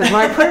for you, because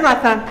when I put it on, I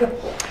thought,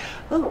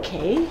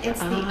 okay. It's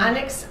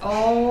the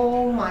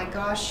oh my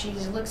gosh, she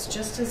looks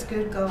just as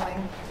good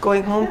going.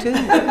 Going home too?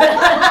 That's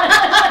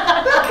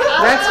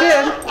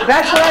good.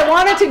 That's what I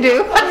wanted to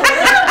do.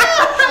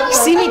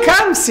 See me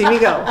come, see me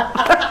go.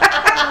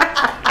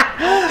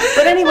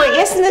 But anyway,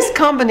 isn't this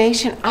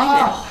combination?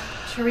 Oh,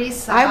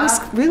 Teresa. I was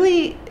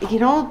really, you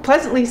know,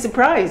 pleasantly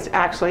surprised,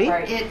 actually.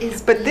 It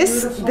is But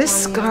this beautiful on you.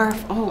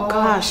 scarf, oh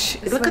gosh,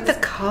 this look at the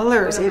one's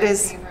colors. one of It my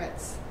is,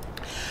 favorites.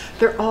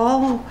 they're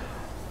all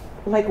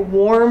like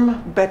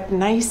warm but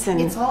nice and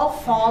It's all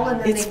fall,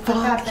 and then It's they put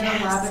fall, that bit of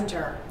yes.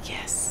 lavender.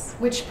 yes.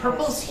 Which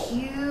purple's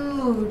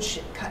huge.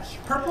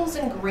 Purples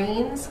and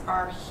greens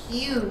are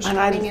huge And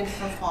coming in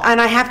for fall.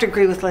 I have to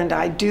agree with Linda.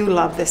 I do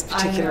love this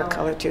particular know.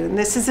 color too. And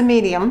this is a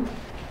medium.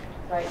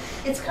 Right.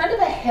 It's kind of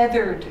a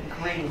heathered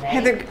green, eh?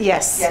 Heather,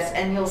 yes. Yes,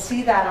 and you'll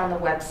see that on the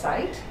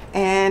website.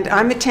 And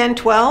I'm a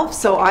 10-12,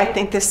 so I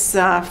think this,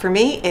 for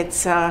me,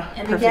 it's And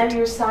perfect. again,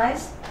 your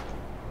size?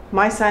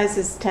 My size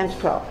is 10 to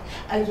 12.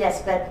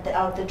 Yes, but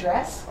of the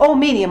dress? Oh,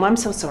 medium. I'm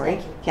so sorry.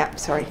 Thank you. Yeah,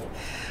 sorry.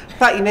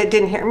 Thought you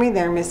didn't hear me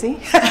there, Missy.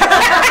 She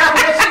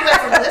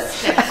wasn't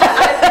listening.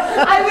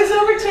 I was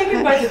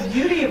overtaken by the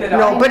beauty of it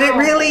all. No, but it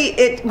know. really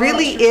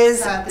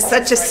is Teresa, this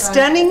such a is right on.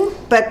 stunning,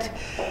 but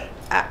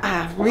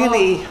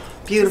really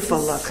beautiful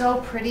This is look. so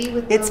pretty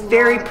with It's the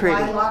very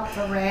pretty. lilac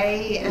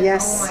beret, and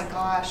Yes. oh my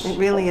gosh. It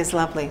really is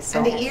lovely. So.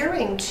 And the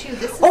earring too.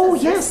 This is Oh, a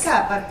yes.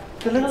 Ziska, but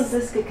The little it's-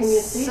 Ziska, can you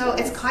see? So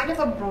it's kind of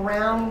a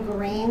brown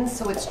green,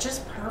 so it's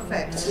just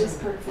perfect.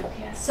 perfect,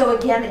 yes. So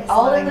again,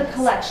 all in the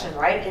collection,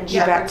 right? In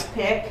Yeah. Shepherd's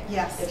Pick.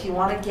 Yes. If you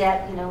want to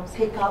get,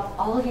 pick up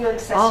all of your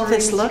accessories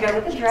this look? to go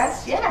with the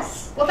dress.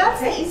 Yes. Well,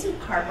 that's the easy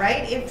part,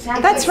 right? If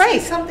That's you see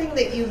right. something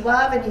that you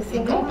love and you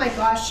think, oh my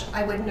gosh,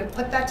 I wouldn't have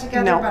put that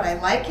together, No. but I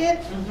like it,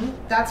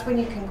 that's when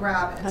you can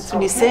grab it. That's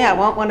when you say, I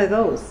want one of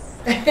those.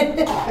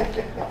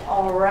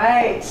 All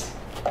right.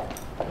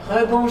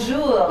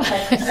 Rebonjour.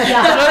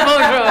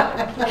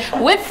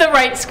 Bonjour. With the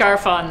right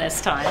scarf on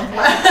this time.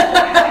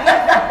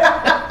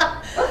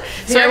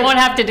 So I won't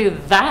have to do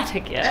that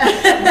again.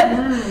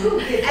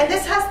 And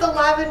this has the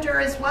lavender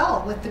as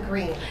well with the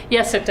green.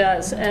 Yes, it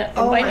does. It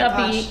Oh might my not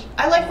gosh. be,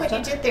 I like what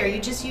you did there. You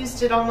just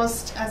used it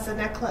almost as a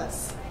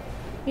necklace.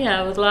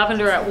 yeah, with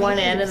lavender at one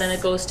end and then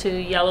it goes to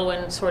yellow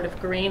and sort of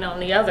green on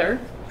the other.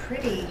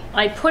 Pretty.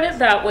 I put it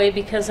that way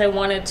because I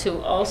wanted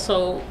to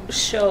also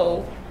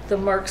show the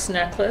Merck's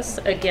necklace.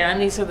 Again,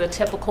 these are the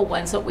typical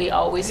ones that we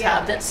always Yeah.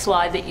 have that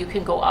slide that you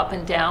can go up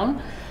and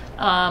down.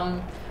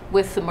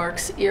 With the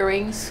Merck's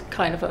earrings,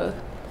 kind of a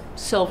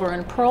silver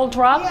and pearl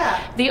drop. Yeah.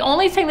 The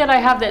only thing that I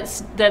have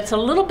that's a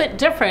little bit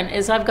different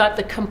is I've got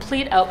the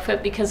complete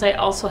outfit because I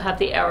also have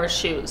the Ara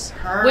shoes, which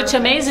Perfect.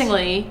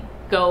 amazingly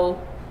go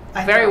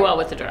I very know. well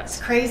with the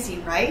dress. Crazy,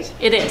 right?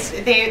 It is.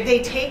 They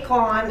take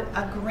on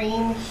a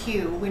green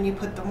hue when you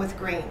put them with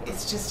green.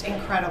 It's just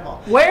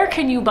incredible. Where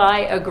can you buy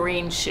a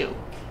green shoe?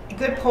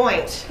 Good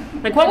point.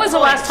 Like, when Good was the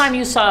point. last time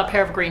you saw a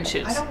pair of green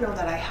shoes? I don't know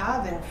that I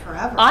have in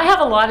forever. I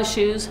have a lot of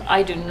shoes.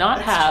 I do not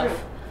That's have true.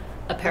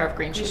 a pair of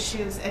green These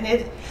shoes. shoes,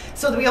 and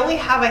so we only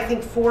have, I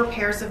think, 4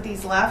 pairs of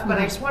these left, but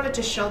I just wanted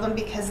to show them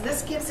because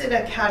this gives it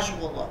a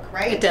casual look,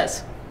 right? It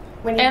does.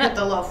 When you And- put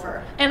the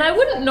loafer. And I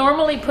wouldn't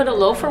normally put a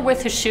loafer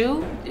with a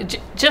shoe.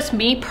 Just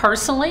me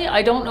personally,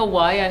 I don't know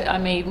why. I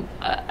mean,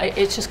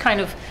 it's just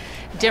kind of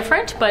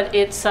different, but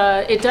it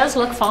does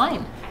look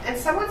fine. And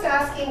someone's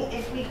asking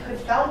if we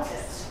could belt it.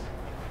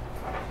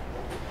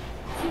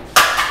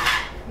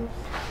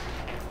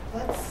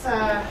 Let's,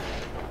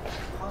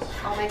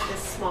 I'll make this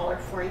smaller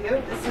for you.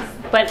 This is,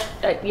 But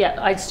yeah,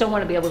 I still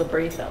want to be able to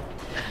breathe though.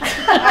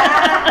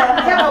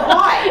 yeah, but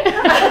why?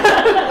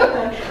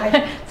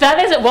 That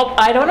is it. Well,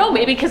 I don't know.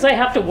 Maybe because I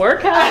have to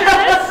work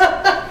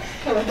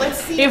after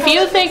Let's see. this. If how you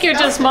this think is you're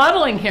just belted.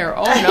 modeling here,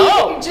 oh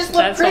no, You just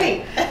look That's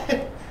pretty.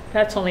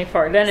 That's only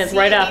part. Then it's See,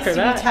 right it after needs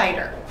to that. be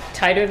tighter.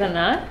 Tighter than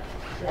that?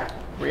 Yeah.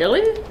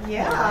 Really?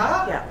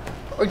 Yeah. Yeah.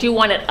 Or do you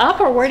want it up,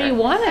 or where do you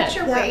want At it?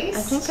 your Yeah, waist.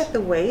 I think at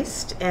the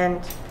waist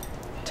and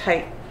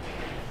tight.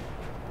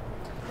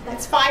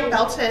 It's fine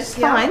belted.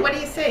 Yeah. fine. What do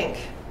you think?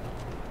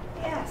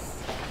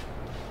 Yes.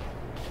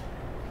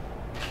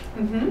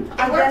 It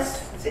I works.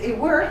 guess it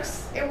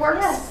works. It works.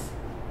 Yes.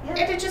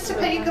 Yeah. It just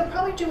depends. You could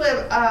probably do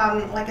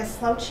a like a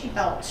slouchy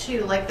belt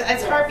too. Like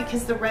it's hard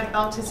because the red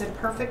belt isn't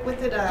perfect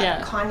with it.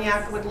 Yeah.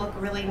 Cognac would look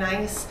really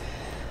nice,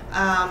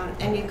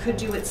 and you could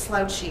do it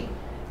slouchy.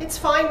 It's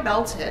fine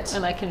belted.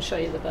 And I can show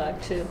you the bag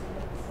too.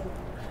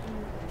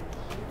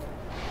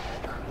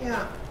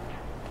 Yeah.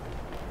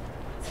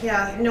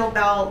 Yeah. No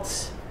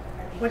belt.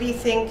 What do you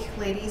think,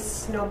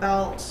 ladies? No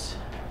belt.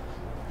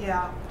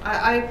 Yeah.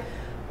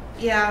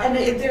 Yeah. And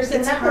there's a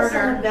it's necklace harder.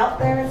 and a belt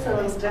there, so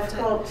it's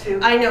difficult to.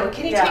 I know.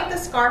 Can you Yeah. take the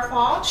scarf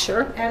off?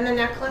 Sure. And the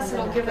necklace, And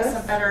the it'll give us a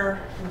necklace. better,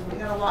 we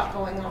got a lot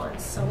going on.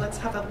 So let's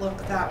have a look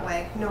that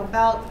way. No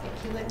belt.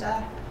 Thank you,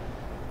 Linda.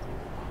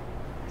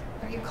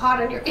 Are you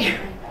caught on your ear?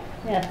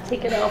 Yeah,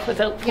 take it off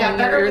without pulling Yeah, your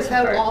better ears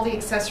without apart. all the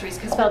accessories.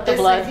 Because Without with the this,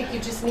 I blood. think you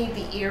just need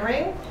the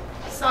earring.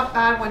 It's not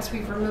bad once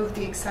we've removed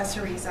the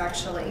accessories,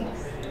 actually.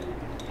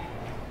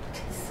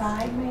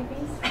 Side maybe?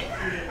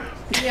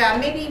 Yeah,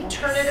 maybe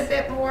turn it a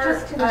bit more.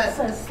 Just to the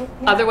side.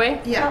 Other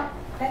way? Yeah,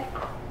 Okay.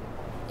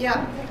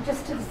 yeah,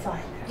 Just to the side.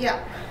 yeah.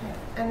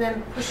 And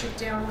then push it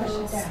down a Push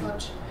little. it down.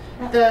 Slouch.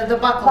 Yeah. The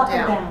buckle, Buckle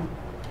down. down.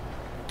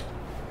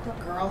 Poor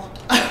girl.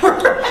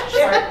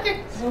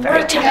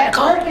 Very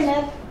technical. Working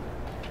it.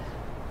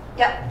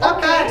 Yeah.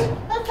 Not bad.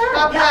 Not bad.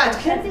 Not Yeah, bad. it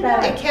can be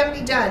better. It can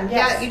be done.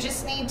 Yes. Yeah, you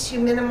just need to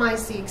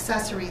minimize the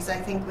accessories, I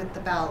think, with the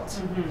belt.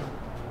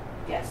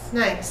 Yes.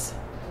 Nice.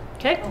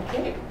 Okay.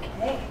 Okay.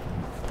 Okay.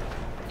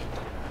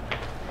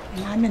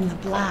 And I'm in the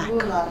black. Ooh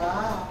la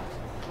la.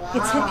 Wow.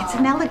 It's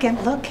an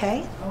elegant look,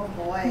 eh? Oh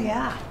boy.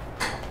 Yeah.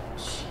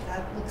 Gee,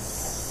 that looks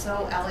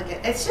so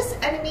elegant. It's just,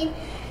 and I mean,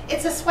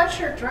 it's a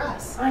sweatshirt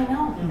dress. I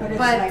know, but it's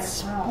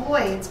But like, wow.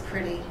 boy, it's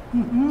pretty.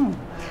 Mm-hmm.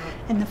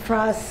 And the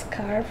frost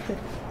scarf with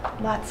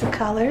lots of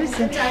colors.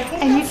 And, I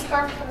think and that you,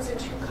 scarf comes in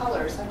 2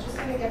 colors. I'm just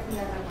gonna get the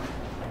other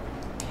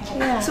one.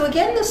 yeah. So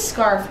again, the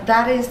scarf,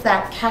 that is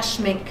that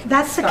cashmere.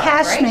 That's the scarf,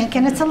 cashmere, right?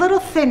 and it's a little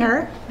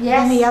thinner Yes.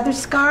 than the other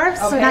scarves,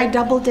 and Okay. I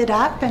doubled it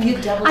up. And You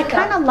doubled I it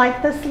kind up. of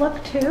like this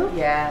look too.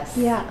 Yes.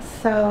 Yeah,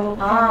 so.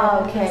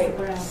 Ah, okay.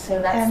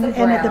 So that's and, the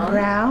brown. and the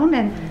brown,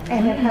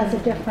 and it has a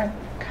different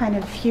kind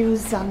of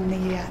hues on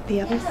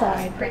the other Yeah,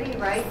 side. it's pretty,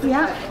 right? With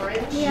Yeah. that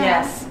orange. Yeah.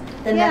 Yes.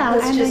 The Yeah,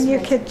 necklace and just then you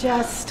makes could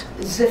just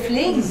the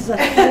fling.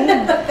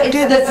 zafling,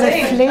 do the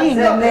zafling,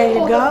 and there you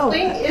Oh, go. The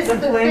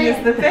fling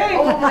is the thing.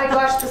 Oh my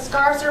gosh, the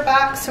scarves are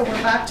back, so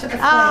we're back to the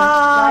fling.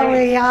 Oh,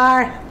 we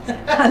are.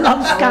 I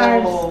love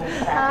scarves. Oh,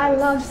 I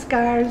love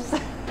scarves.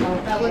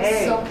 That looks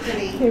so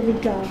pretty. Here we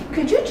go.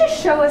 Could you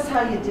just show us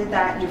how you did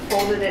that? You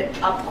folded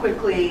it up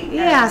quickly.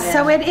 Yeah, and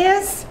so then- it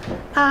is,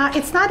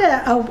 it's not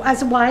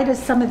as wide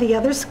as some of the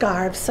other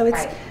scarves, so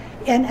it's, Right.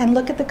 and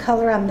look at the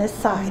color on this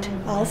side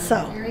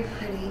also. Very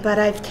pretty. But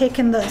I've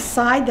taken the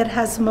side that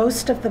has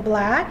most of the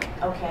black,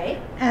 Okay.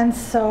 and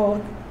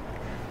so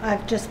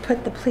I've just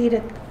put the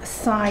pleated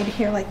side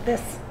here like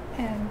this,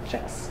 and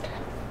just.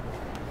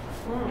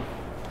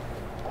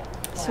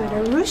 So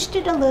it ruched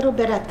it a little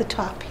bit at the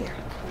top here.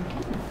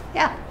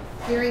 Yeah,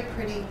 Very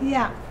pretty.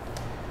 yeah.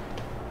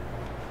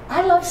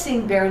 I love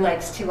seeing bare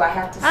legs too, I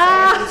have to say.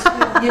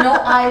 Ah. You know,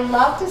 I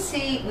love to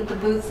see with the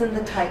boots and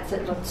the tights,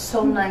 it looks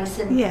so nice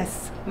and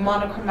Yes.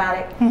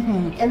 monochromatic.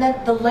 Mhm. And then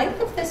the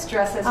length of this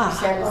dress, as Ah. you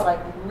said, is like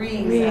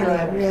really, Really,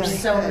 good. really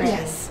So good. nice.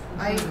 Yes.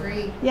 I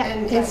agree. Yeah,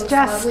 and it's it looks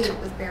just- lovely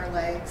with bare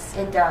legs.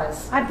 It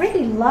does. I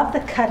really love the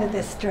cut of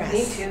this dress.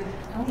 Me too.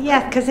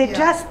 Yeah, because it Yeah.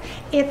 just,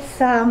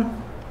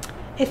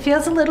 it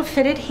feels a little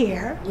fitted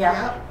here,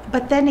 Yeah.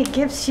 but then it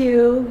gives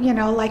you,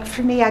 like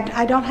for me,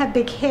 I don't have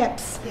big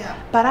hips, Yeah.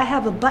 but I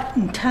have a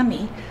button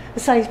tummy.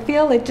 So I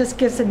feel it just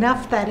gives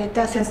enough that it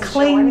doesn't doesn't show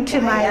cling to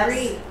anything. my, I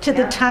agree. to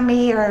the Yeah.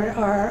 tummy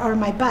or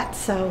my butt,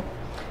 so.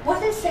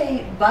 What is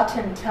a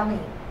button tummy?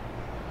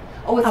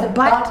 Oh, it's A a,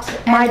 butt- butt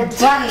my and a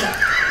tummy.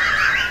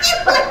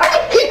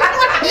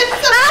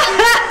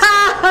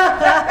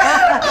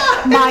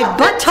 My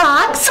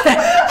buttocks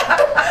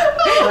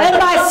and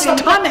my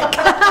stomach.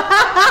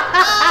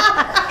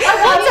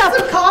 Want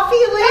some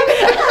coffee, Lynn?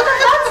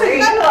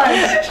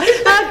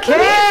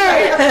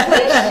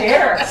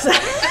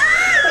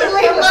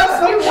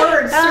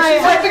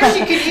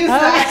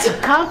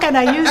 How can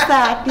I use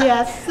that?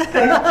 Yes.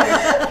 And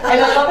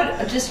I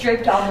love it just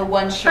draped on the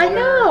one I shoulder.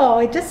 know.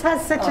 It just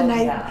has such a Oh,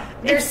 nice. yeah.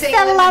 They're It's saying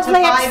so Linda, lovely. to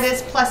buy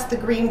this plus the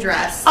green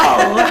dress. Oh,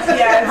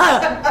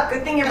 Yes.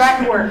 Good thing you're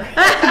back to work.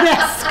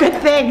 yes.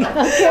 Good thing.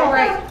 All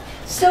right.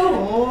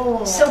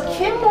 So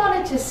Kim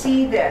wanted to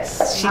see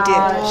this. She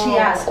did. She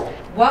asked,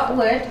 what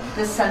would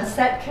the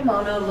sunset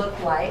kimono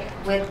look like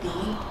with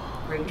the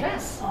green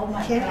dress? Oh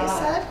my Kim, you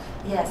said?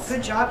 Yes.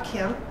 Good job,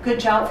 Kim. Good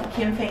job for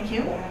Kim, thank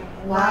you.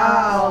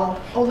 Wow.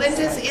 Oh,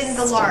 Linda's in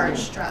the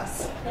large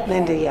dress.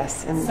 Linda,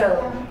 yes. And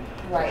So,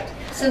 right.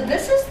 So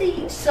this is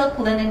the silk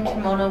linen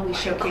kimono we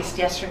showcased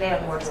yesterday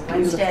on Wardrobe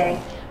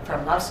Wednesday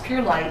from Love's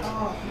Pure Light.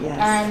 yes.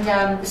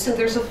 And so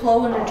there's a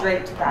flow and a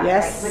drape to that,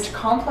 Yes. right, which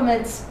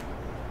complements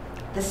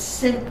the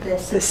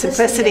The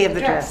simplicity of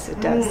the dress.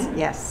 It does.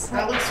 Yes.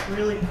 That looks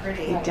really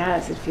pretty. It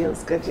does. It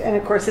feels good. And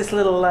of course, this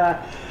little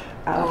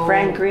Oh.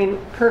 Frank green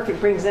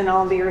perfect brings in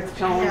all the earth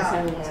tones, Yeah.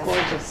 and it's Yes.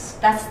 gorgeous.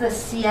 That's the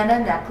sienna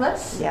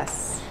necklace,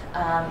 Yes.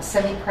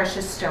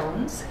 semi-precious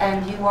stones,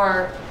 and you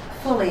are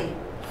fully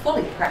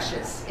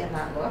precious in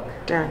that look.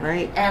 Darn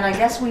right. And I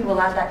guess we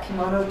will add that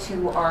kimono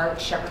to our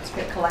Shepherd's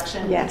Pick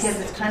collection Yes. because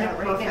it's kind of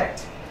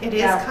perfect. It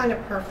is Yeah. kind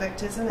of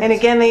perfect, isn't it? And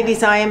again,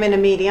 ladies, I am in a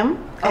medium,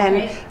 and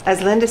Okay.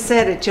 as Linda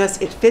said,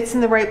 it fits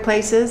in the right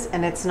places,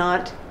 and it's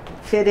not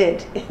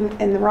fitted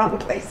in the wrong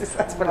places.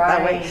 Let's put it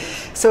that way. Right.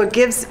 So it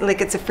gives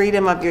it's a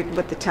freedom of your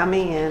with the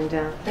tummy and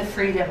The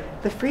freedom.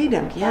 the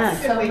freedom. Yeah.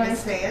 Good way to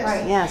say it.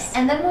 Right. Yes.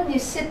 And then when you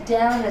sit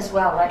down as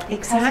well, like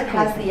because it Exactly.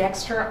 has the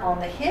extra on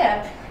the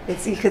hip,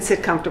 You could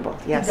sit comfortable.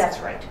 Yes. that's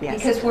right. Yes.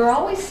 Because we're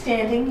always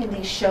standing in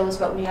these shows,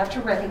 but we have to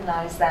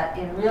recognize that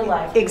in real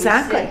life. we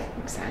Exactly. sit.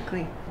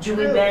 Exactly. Do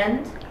we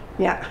bend?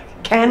 Yeah.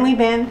 Can we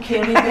bend?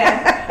 Can we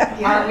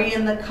bend? Are we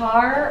in the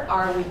car?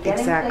 Are we getting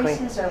Exactly.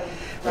 places? Are we,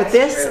 But right?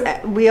 this,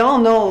 we all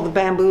know the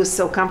bamboo is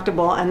so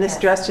comfortable, and this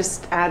Yes. dress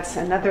just adds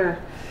another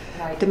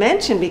Right.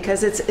 dimension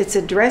because it's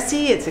a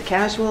dressy, it's a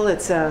casual,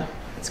 it's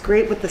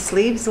great with the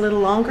sleeves a little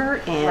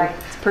longer, and Right.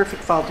 it's a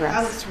perfect fall That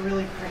dress. looks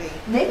really pretty.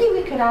 Maybe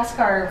we could ask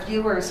our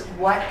viewers,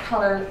 what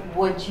color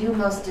would you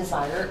most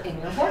desire in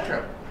your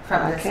wardrobe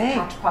from Okay. this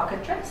patch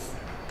pocket dress?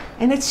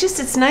 And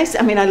it's nice.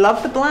 I mean, I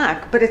love the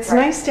black, but it's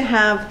Right. nice to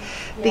have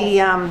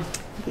the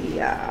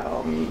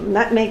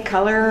nutmeg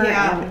color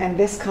Yeah. and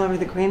this color,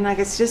 the green. Like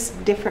it's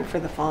just different for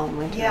the fall and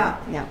winter. Yeah.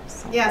 Yeah.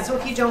 So. Yeah, so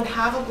if you don't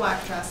have a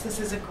black dress, this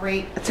is a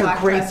great It's a black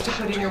great dress to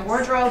put in your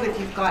wardrobe. If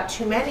you've got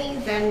too many,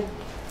 then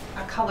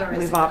a color is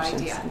We a have good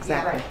options. idea.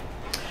 Exactly.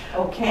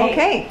 Okay.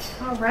 Okay.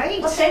 All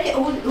right. Well, thank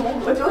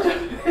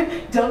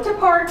you. Don't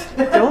depart.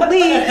 Don't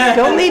leave.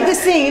 Don't leave the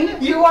scene.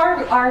 You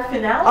are our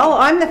finale. Oh,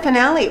 I'm the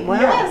finale.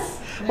 Wow. Yes.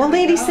 Well,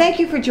 ladies, thank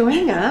you for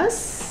joining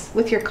us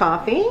with your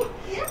coffee.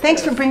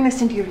 Thanks for bringing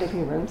us into your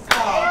living rooms.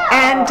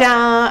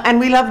 And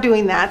we love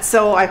doing that.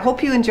 So I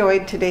hope you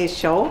enjoyed today's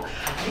show.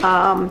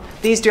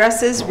 These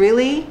dresses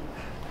really,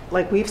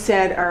 like we've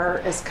said,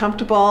 are as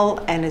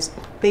comfortable and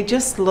they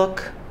just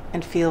look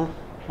and feel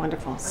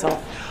wonderful. So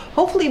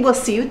hopefully we'll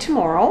see you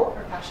tomorrow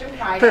Fashion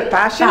Friday. for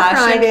Fashion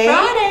Friday.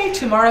 Friday,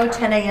 tomorrow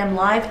 10 a.m.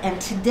 live,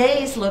 and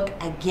today's look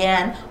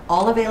again,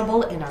 all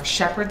available in our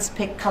Shepherd's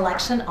Pick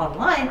collection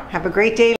online. Have a great day.